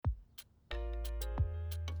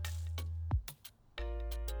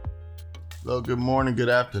Hello, good morning, good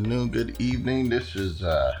afternoon, good evening. This is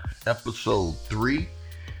episode 3,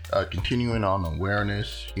 continuing on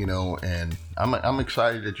awareness, and I'm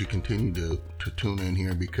excited that you continue to tune in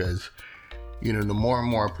here because, the more and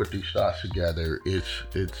more I put these thoughts together, it's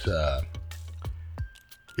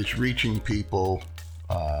reaching people,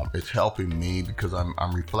 it's helping me because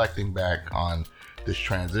I'm reflecting back on this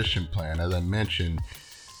transition plan. As I mentioned,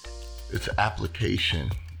 it's application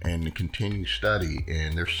and the continued study,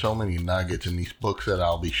 and there's so many nuggets in these books that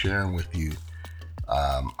I'll be sharing with you.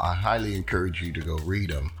 I highly encourage you to go read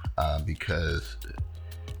them because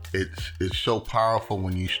it's so powerful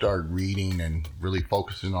when you start reading and really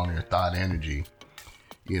focusing on your thought energy,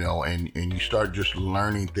 and you start just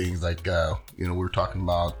learning things like, we were talking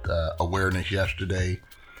about awareness yesterday,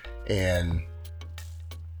 and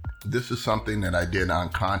this is something that I did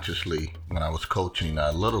unconsciously when I was coaching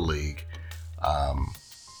Little League.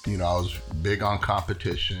 I was big on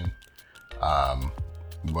competition.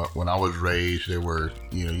 But when I was raised, there were,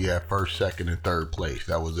 you had first, second, and third place.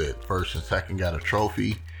 That was it. First and second got a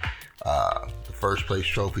trophy. The first place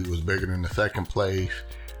trophy was bigger than the second place.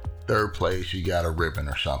 Third place, you got a ribbon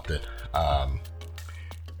or something.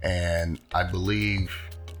 And I believe,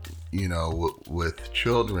 with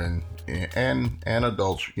children and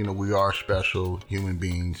adults, we are special human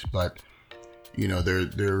beings, but,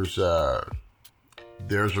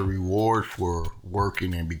 there's a reward for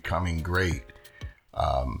working and becoming great.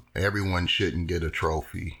 Everyone shouldn't get a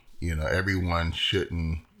trophy. Everyone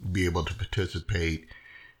shouldn't be able to participate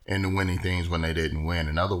in the winning things when they didn't win.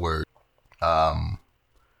 In other words,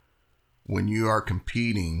 when you are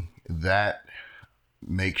competing, that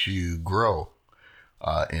makes you grow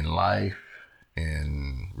in life,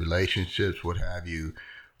 in relationships, what have you.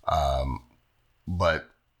 But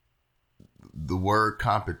the word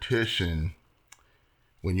competition,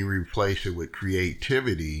 when you replace it with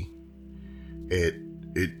creativity,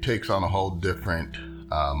 it takes on a whole different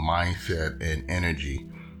mindset and energy.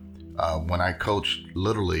 When I coached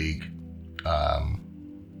Little League,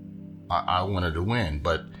 I wanted to win,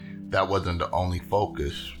 but that wasn't the only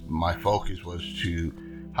focus. My focus was to,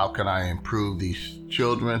 how can I improve these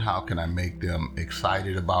children? How can I make them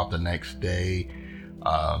excited about the next day?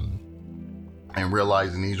 And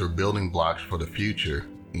realizing these are building blocks for the future.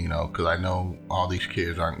 Because I know all these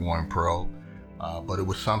kids aren't going pro, but it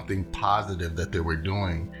was something positive that they were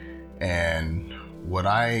doing. And what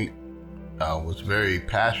I was very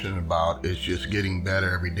passionate about is just getting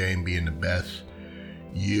better every day and being the best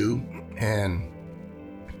you. And,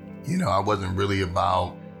 I wasn't really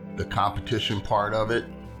about the competition part of it,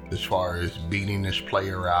 as far as beating this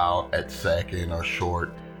player out at second or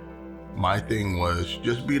short. My thing was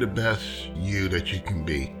just be the best you that you can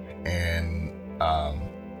be. And,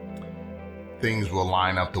 things will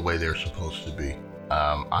line up the way they're supposed to be.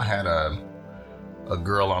 I had a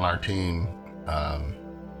girl on our team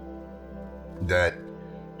that,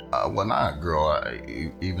 well, not a girl,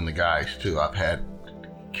 even the guys too. I've had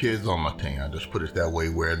kids on my team, I just put it that way,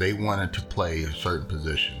 where they wanted to play a certain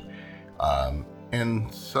position.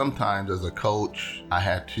 And sometimes as a coach, I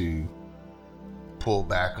had to pull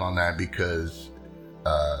back on that because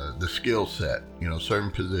the skill set,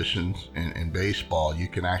 certain positions in baseball, you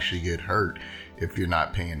can actually get hurt if you're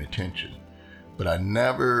not paying attention. But I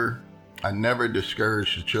never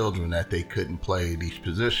discouraged the children that they couldn't play these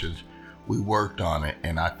positions. We worked on it,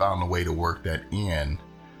 and I found a way to work that in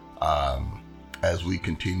as we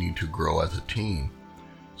continue to grow as a team.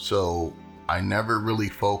 So I never really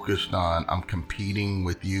focused on, I'm competing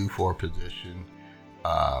with you for a position.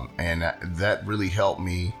 And that really helped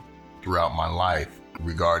me throughout my life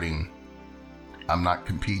regarding, I'm not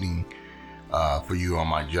competing for you on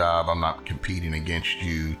my job. I'm not competing against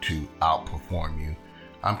you to outperform you.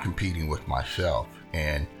 I'm competing with myself.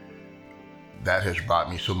 And that has brought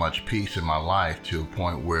me so much peace in my life to a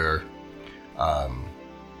point where,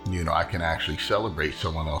 I can actually celebrate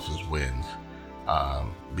someone else's wins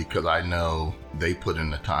because I know they put in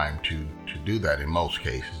the time to do that in most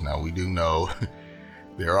cases. Now, we do know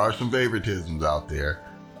there are some favoritisms out there,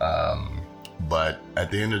 but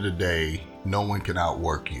at the end of the day, no one can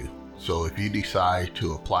outwork you. So if you decide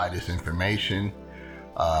to apply this information,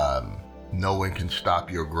 no one can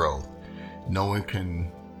stop your growth. No one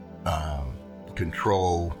can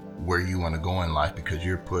control where you want to go in life because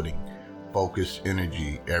you're putting focused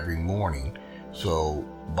energy every morning. So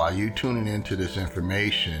by you tuning into this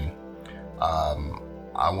information,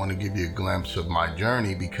 I want to give you a glimpse of my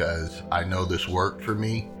journey because I know this worked for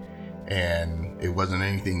me, and it wasn't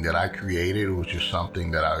anything that I created. It was just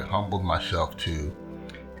something that I humbled myself to,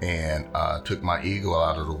 and took my ego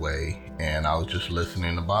out of the way, and I was just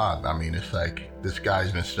listening to Bob. I mean, it's like this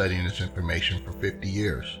guy's been studying this information for 50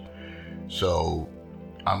 years. So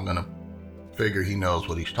I'm going to figure he knows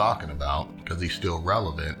what he's talking about because he's still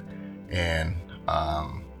relevant. And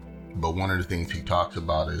but one of the things he talks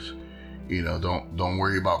about is, you know, don't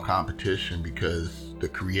worry about competition, because the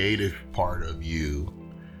creative part of you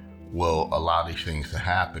will allow these things to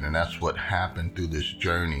happen. And that's what happened through this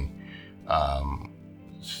journey.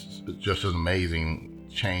 Just an amazing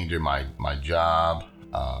change in my job,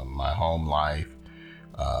 my home life,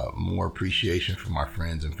 more appreciation for my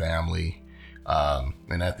friends and family.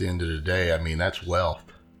 And at the end of the day, I mean, that's wealth.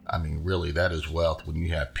 I mean, really, that is wealth when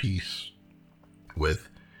you have peace with,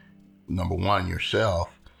 number one, yourself,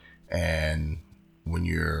 and when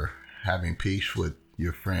you're having peace with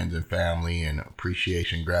your friends and family and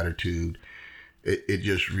appreciation, gratitude, it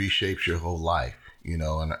just reshapes your whole life. You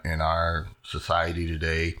know, in our society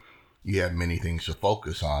today, you have many things to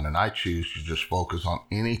focus on, and I choose to just focus on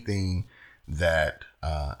anything that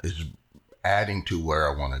is adding to where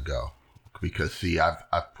I want to go. Because see,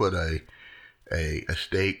 I've put a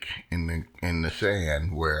stake in the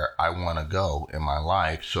sand where I want to go in my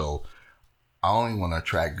life. So I only want to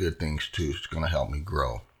attract good things too. It's going to help me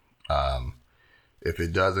grow. If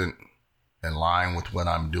it doesn't align with what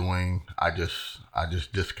I'm doing, I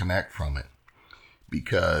just disconnect from it.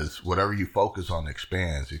 Because whatever you focus on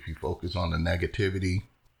expands. If you focus on the negativity,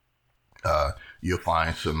 you'll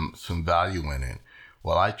find some value in it.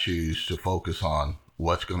 Well, I choose to focus on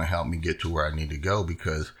what's going to help me get to where I need to go,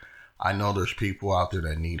 because I know there's people out there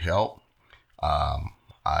that need help.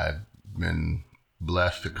 I've been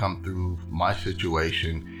blessed to come through my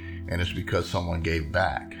situation, and it's because someone gave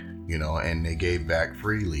back, you know, and they gave back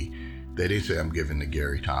freely. They didn't say, I'm giving to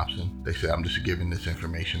Gary Thompson. They said, I'm just giving this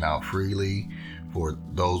information out freely for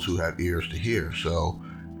those who have ears to hear. So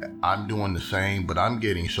I'm doing the same, but I'm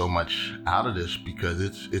getting so much out of this because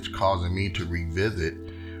it's causing me to revisit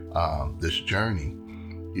this journey.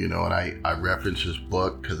 You know, and I reference this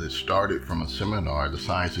book because it started from a seminar, The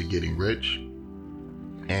Science of Getting Rich.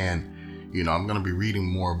 And, you know, I'm going to be reading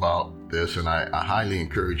more about this, and I highly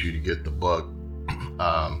encourage you to get the book.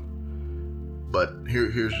 But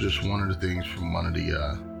here's just one of the things from one of the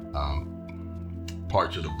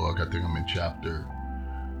parts of the book. I think I'm in chapter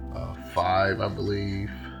 5, I believe.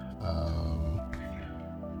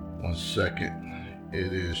 One second.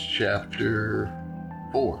 It is chapter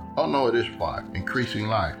 4. Oh no, it is 5. Increasing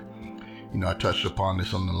life. You know, I touched upon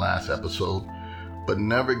this on the last episode, but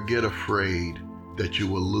never get afraid that you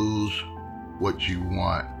will lose what you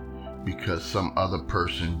want because some other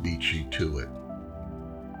person beats you to it.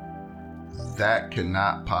 That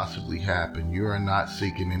cannot possibly happen. You are not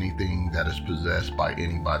seeking anything that is possessed by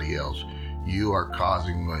anybody else. You are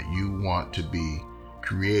causing what you want to be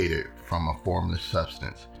created from a formless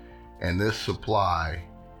substance. And this supply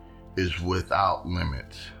is without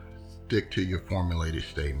limits. Stick to your formulated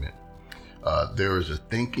statement. There is a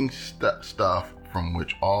thinking stuff from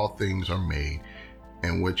which all things are made,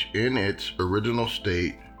 and which in its original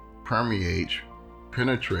state permeates,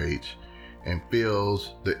 penetrates, and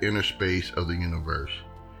fills the inner space of the universe.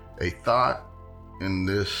 A thought in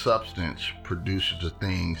this substance produces the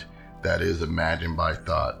things that is imagined by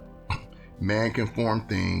thought. Man can form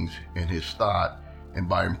things in his thought, and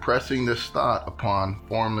by impressing this thought upon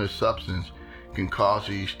formless substance can cause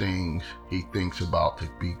these things he thinks about to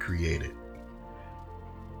be created.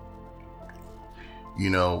 You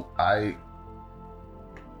know, I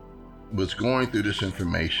was going through this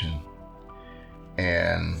information,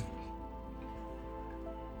 and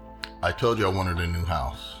I told you I wanted a new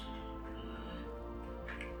house.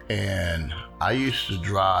 And I used to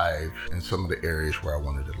drive in some of the areas where I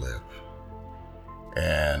wanted to live.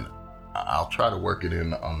 And I'll try to work it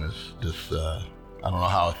in on this I don't know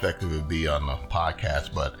how effective it would be on the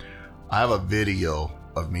podcast, but I have a video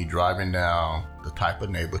of me driving down the type of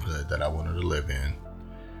neighborhood that I wanted to live in,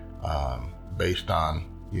 based on,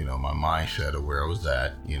 you know, my mindset of where I was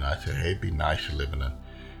at. You know, I said, hey, it'd be nice to live in a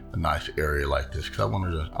nice area like this, because I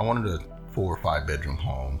wanted a 4 or 5 bedroom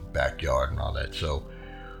home, backyard and all that. So,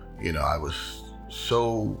 you know, I was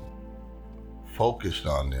so focused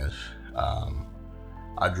on this.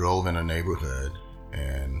 I drove in a neighborhood,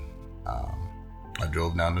 and I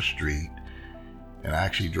drove down the street, and I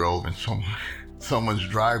actually drove in someone's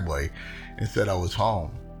driveway and said I was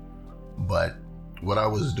home. But what I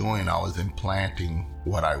was doing, I was implanting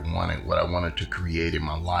what I wanted to create in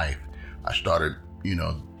my life. I started, you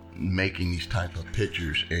know, making these type of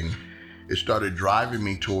pictures, and it started driving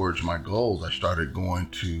me towards my goals. I started going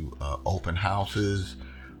to open houses.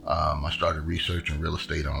 I started researching real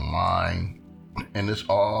estate online, And this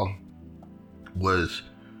all was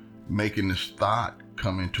making this thought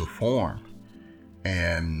come into form.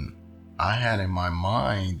 And I had in my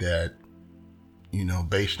mind that,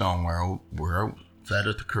 based on where I was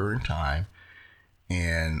at the current time,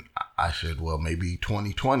 and I said, well, maybe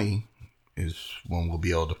 2020 is when we'll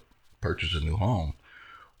be able to purchase a new home.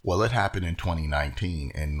 Well, it happened in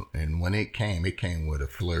 2019, and when it came with a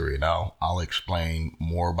flurry, and I'll explain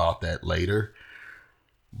more about that later.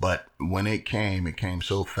 But when it came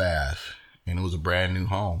so fast, and it was a brand new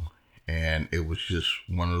home, and it was just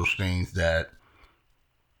one of those things that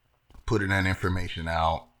putting that information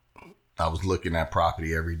out. I was looking at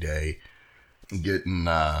property every day, getting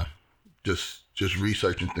just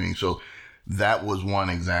researching things. So that was one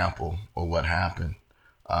example of what happened.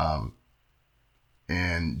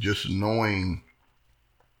 And just knowing,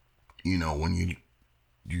 when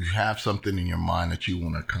you have something in your mind that you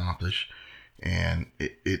want to accomplish, and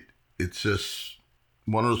it's just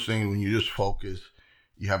one of those things when you just focus,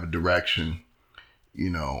 you have a direction.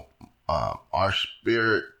 Our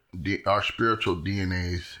spiritual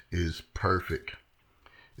DNA is perfect.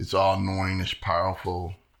 It's all knowing, it's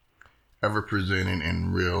powerful, ever presenting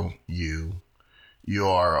in real you. You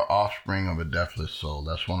are an offspring of a deathless soul.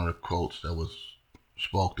 That's one of the quotes that was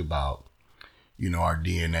spoke about. Our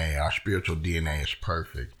DNA, our spiritual DNA is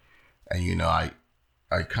perfect. And,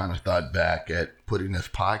 I kind of thought back at putting this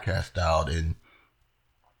podcast out and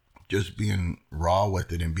just being raw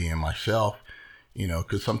with it and being myself,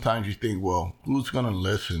 because sometimes you think, well, who's going to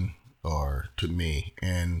listen to me?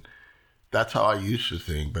 And that's how I used to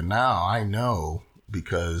think. But now I know,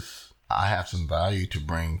 because I have some value to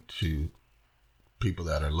bring to people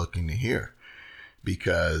that are looking to hear.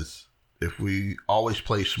 Because if we always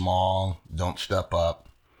play small, don't step up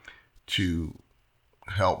to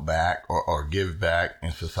help back or give back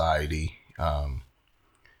in society,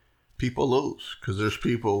 people lose, because there's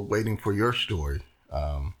people waiting for your story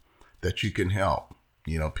that you can help.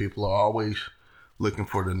 People are always looking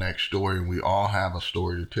for the next story, and we all have a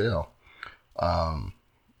story to tell.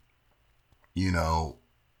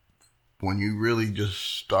 When you really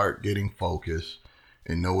just start getting focused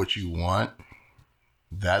and know what you want,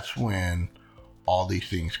 that's when all these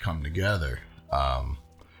things come together.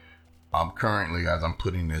 I'm currently, as I'm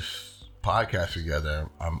putting this podcast together,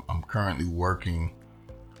 I'm currently working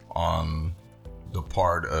on the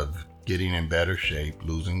part of getting in better shape,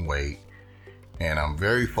 losing weight, and I'm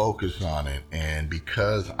very focused on it. And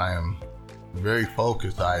because I am very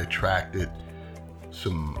focused, I attracted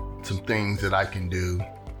some things that I can do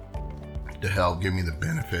to help give me the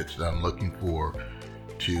benefits that I'm looking for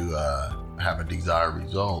to have a desired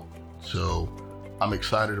result. So I'm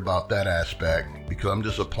excited about that aspect, because I'm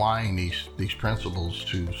just applying these principles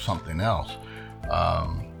to something else.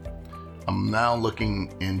 I'm now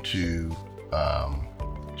looking into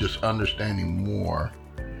just understanding more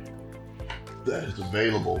that is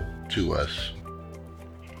available to us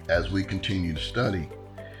as we continue to study.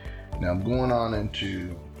 Now I'm going on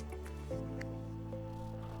into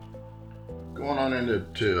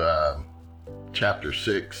chapter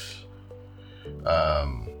 6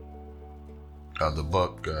 of the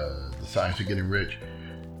book, The Science of Getting Rich.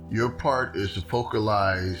 Your part is to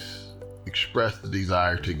express the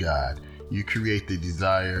desire to God. You create the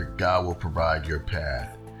desire, God will provide your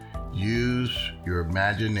path. Use your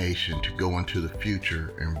imagination to go into the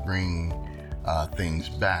future and bring things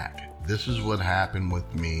back. This is what happened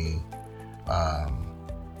with me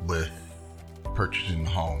with purchasing a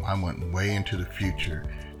home. I went way into the future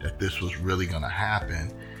that this was really going to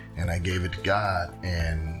happen, and I gave it to God,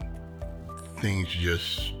 and things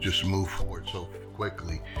just moved forward so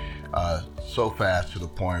quickly, so fast, to the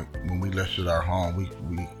point when we listed our home,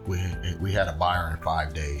 we had a buyer in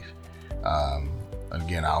 5 days.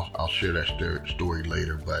 Again, I'll share that story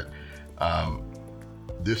later, but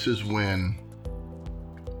this is when,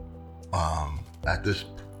 at this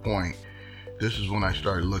point, this is when I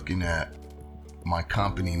started looking at my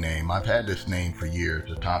company name. I've had this name for years,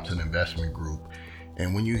 the Thompson Investment Group.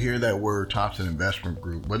 And when you hear that word, Thompson Investment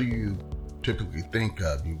Group, what do you typically think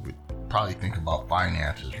of? You would probably think about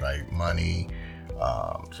finances, right? Money,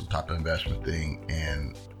 some type of investment thing.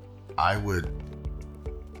 And I would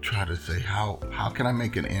try to say, how can I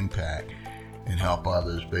make an impact and help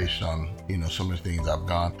others based on, some of the things I've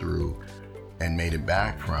gone through and made it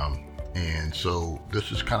back from. And so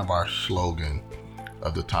this is kind of our slogan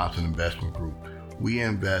of the Thompson Investment Group. We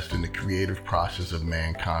invest in the creative process of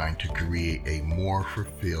mankind to create a more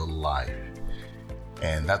fulfilled life.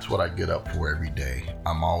 And that's what I get up for every day.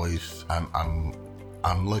 I'm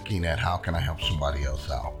looking at how can I help somebody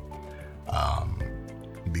else out.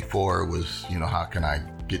 Before it was, how can I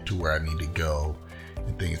get to where I need to go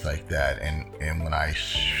and things like that. And when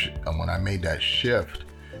I made that shift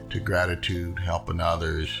to gratitude, helping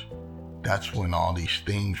others, that's when all these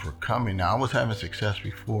things were coming. Now, I was having success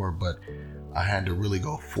before, but I had to really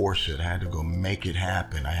go force it. I had to go make it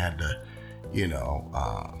happen. I had to,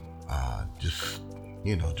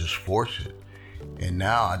 just force it. And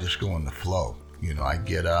now I just go in the flow. I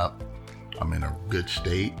get up, I'm in a good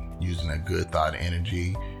state, using a good thought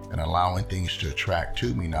energy and allowing things to attract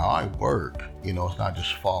to me. Now I work, it's not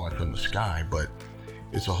just falling from the sky, but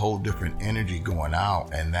it's a whole different energy going out,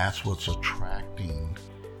 and that's what's attracting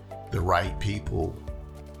the right people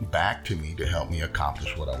back to me to help me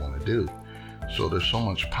accomplish what I want to do. So there's so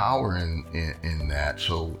much power in that.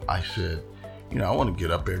 So I said, I want to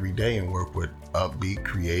get up every day and work with upbeat,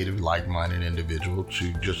 creative, like-minded individuals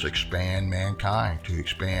to just expand mankind, to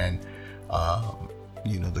expand,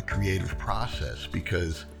 the creative process.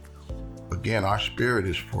 Because, again, our spirit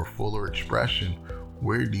is for fuller expression.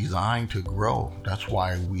 We're designed to grow. That's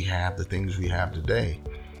why we have the things we have today.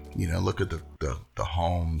 Look at the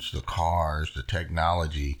homes, the cars, the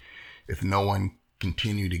technology. If no one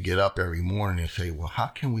continued to get up every morning and say, well, how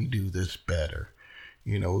can we do this better?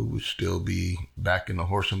 We would still be back in the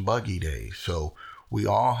horse and buggy days. So we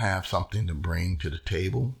all have something to bring to the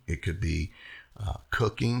table. It could be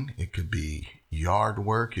cooking. It could be yard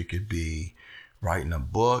work. It could be writing a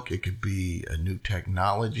book. It could be a new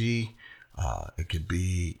technology. It could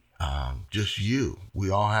be just you. We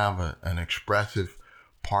all have an expressive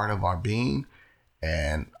part of our being.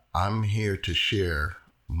 And I'm here to share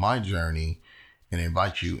my journey and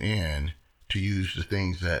invite you in to use the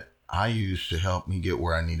things that I used to help me get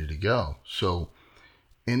where I needed to go. So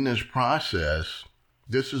in this process,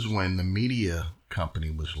 this is when the media company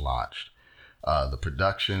was launched, the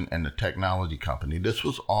production and the technology company. This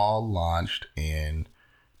was all launched in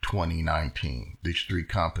 2019, these three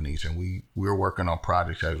companies. And we're working on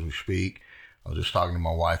projects as we speak. I was just talking to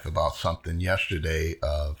my wife about something yesterday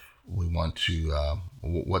we want to,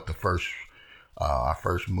 what our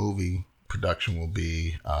first movie production will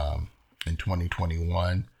be in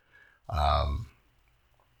 2021.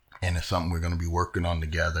 And it's something we're going to be working on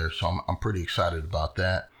together. So I'm pretty excited about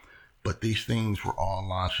that. But these things were all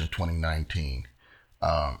launched in 2019.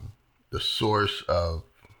 The source of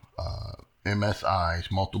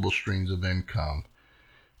MSI's multiple streams of income,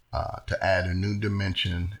 to add a new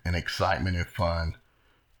dimension and excitement and fun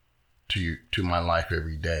to my life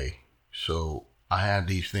every day. So I have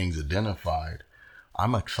these things identified.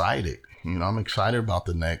 I'm excited. I'm excited about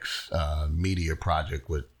the next media project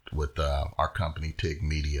with our company, TIG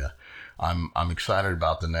Media. I'm excited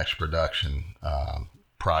about the next production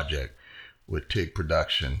project with TIG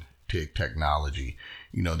Production, TIG Technology.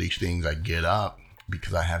 These things I get up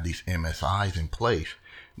because I have these MSIs in place.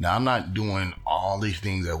 Now, I'm not doing all these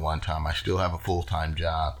things at one time. I still have a full-time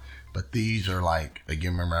job, but these are like,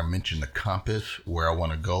 again, remember I mentioned the compass, where I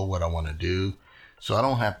want to go, what I want to do. So I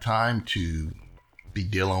don't have time to be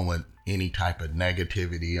dealing with any type of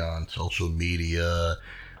negativity on social media,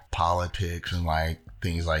 politics, and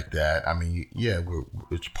things like that. I mean, yeah,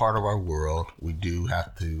 it's part of our world. We do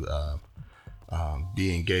have to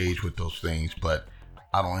be engaged with those things, but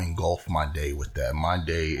I don't engulf my day with that. My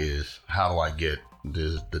day is, how do I get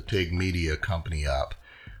the TIG Media company up?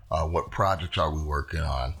 What projects are we working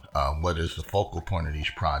on? What is the focal point of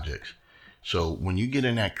these projects? So when you get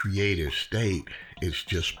in that creative state, it's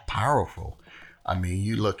just powerful. I mean,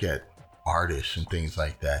 you look at artists and things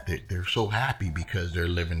like that, they're so happy because they're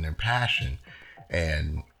living their passion.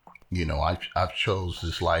 And, I've chose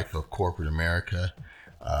this life of corporate America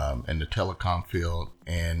and the telecom field.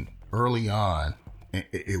 And early on,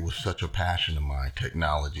 it was such a passion of mine,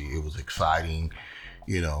 technology. It was exciting,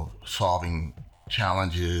 solving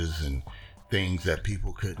challenges and things that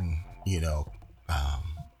people couldn't,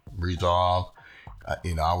 resolve.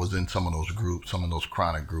 I was in some of those groups, some of those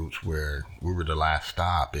chronic groups where we were the last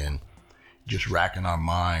stop, and just racking our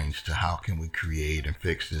minds to how can we create and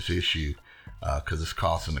fix this issue, because it's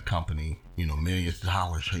costing the company, millions of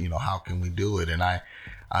dollars. How can we do it? And I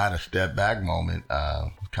had a step back moment,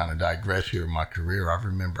 kind of digress here in my career. I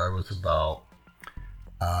remember I was about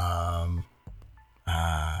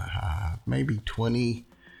maybe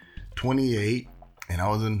 28, and I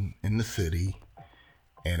was in the city,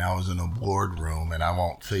 and I was in a boardroom, and I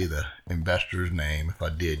won't say the investor's name. If I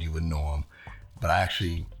did, you would know him. But I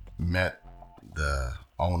actually met the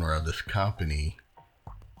owner of this company,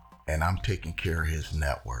 and I'm taking care of his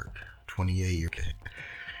network, 28 years.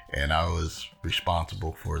 And I was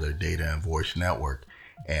responsible for their data and voice network.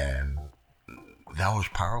 And that was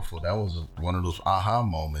powerful. That was one of those aha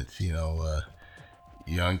moments,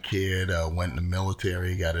 young kid, went in the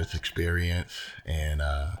military, got his experience, and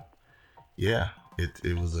yeah,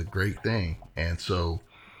 it was a great thing. And so,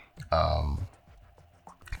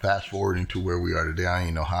 fast forwarding to where we are today, I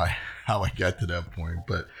don't know how I got to that point,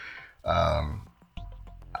 but I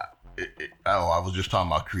was just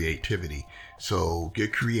talking about creativity. So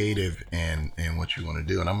get creative in what you want to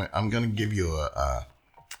do, and I'm going to give you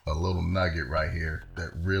a little nugget right here that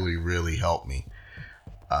really, really helped me.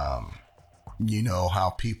 You know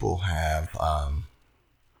how people have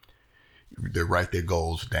they write their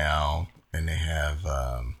goals down, and they have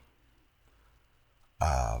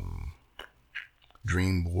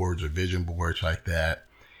dream boards or vision boards like that.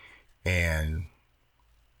 And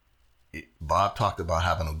Bob talked about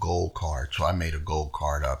having a goal card. So I made a goal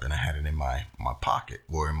card up, and I had it in my pocket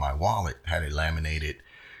or in my wallet, had it laminated,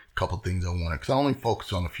 a couple things I wanted. Because I only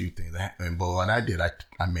focused on a few things. But what I did, I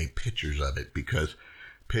made pictures of it, because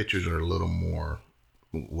pictures are a little more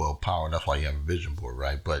well powered. That's why you have a vision board,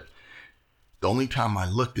 right? But the only time I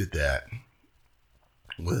looked at that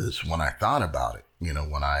was when I thought about it. You know,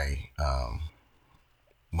 when I thought,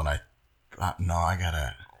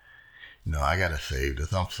 I gotta save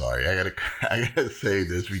this. I'm sorry. I gotta save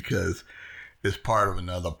this, because it's part of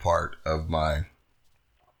another part of my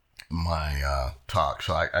talk.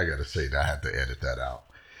 So I gotta say that I have to edit that out.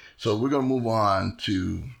 So we're gonna move on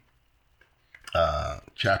to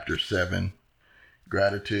chapter 7,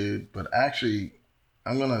 gratitude. But actually,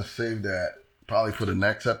 I'm gonna save that probably for the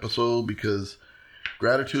next episode, because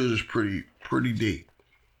gratitude is pretty deep.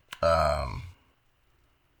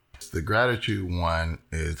 The gratitude one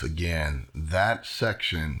is, again, that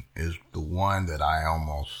section is the one that I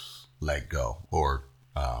almost let go or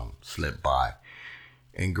slipped by.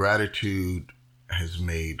 And gratitude has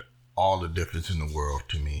made all the difference in the world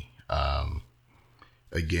to me.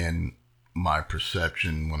 Again, my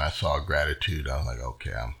perception when I saw gratitude, I was like,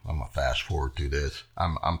 okay, I'm gonna fast forward through this.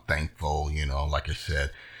 I'm thankful, like I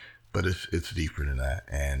said, but it's deeper than that.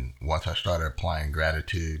 And once I started applying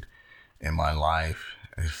gratitude in my life,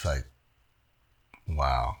 it's like,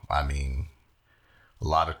 wow. I mean, a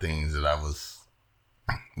lot of things that I was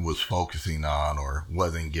focusing on or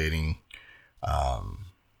wasn't getting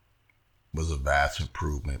was a vast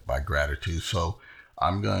improvement by gratitude. So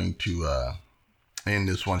I'm going to end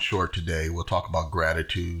this one short today. We'll talk about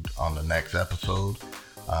gratitude on the next episode,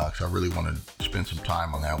 because I really want to spend some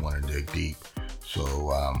time on that one and dig deep.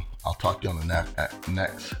 So I'll talk to you on the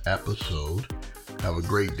next episode. Have a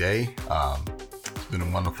great day. It's been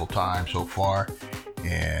a wonderful time so far.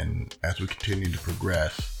 And as we continue to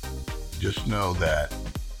progress, just know that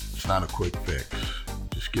it's not a quick fix.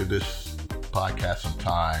 Just give this podcast some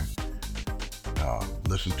time.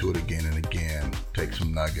 Listen to it again and again. Take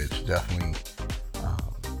some nuggets. Definitely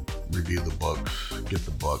review the books. Get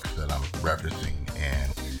the books that I'm referencing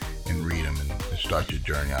and read them and start your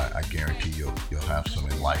journey. I guarantee you'll have some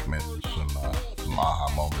enlightenment, some aha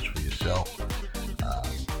moments for yourself.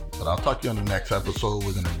 But I'll talk to you on the next episode.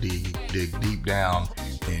 We're going to dig deep down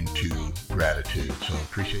into gratitude. So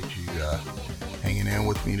appreciate you hanging in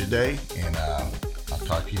with me today. And I'll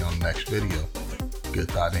talk to you on the next video.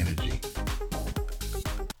 Good Thought Energy.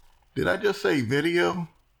 Did I just say video?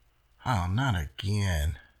 Oh, not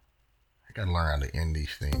again. I got to learn how to end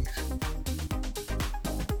these things.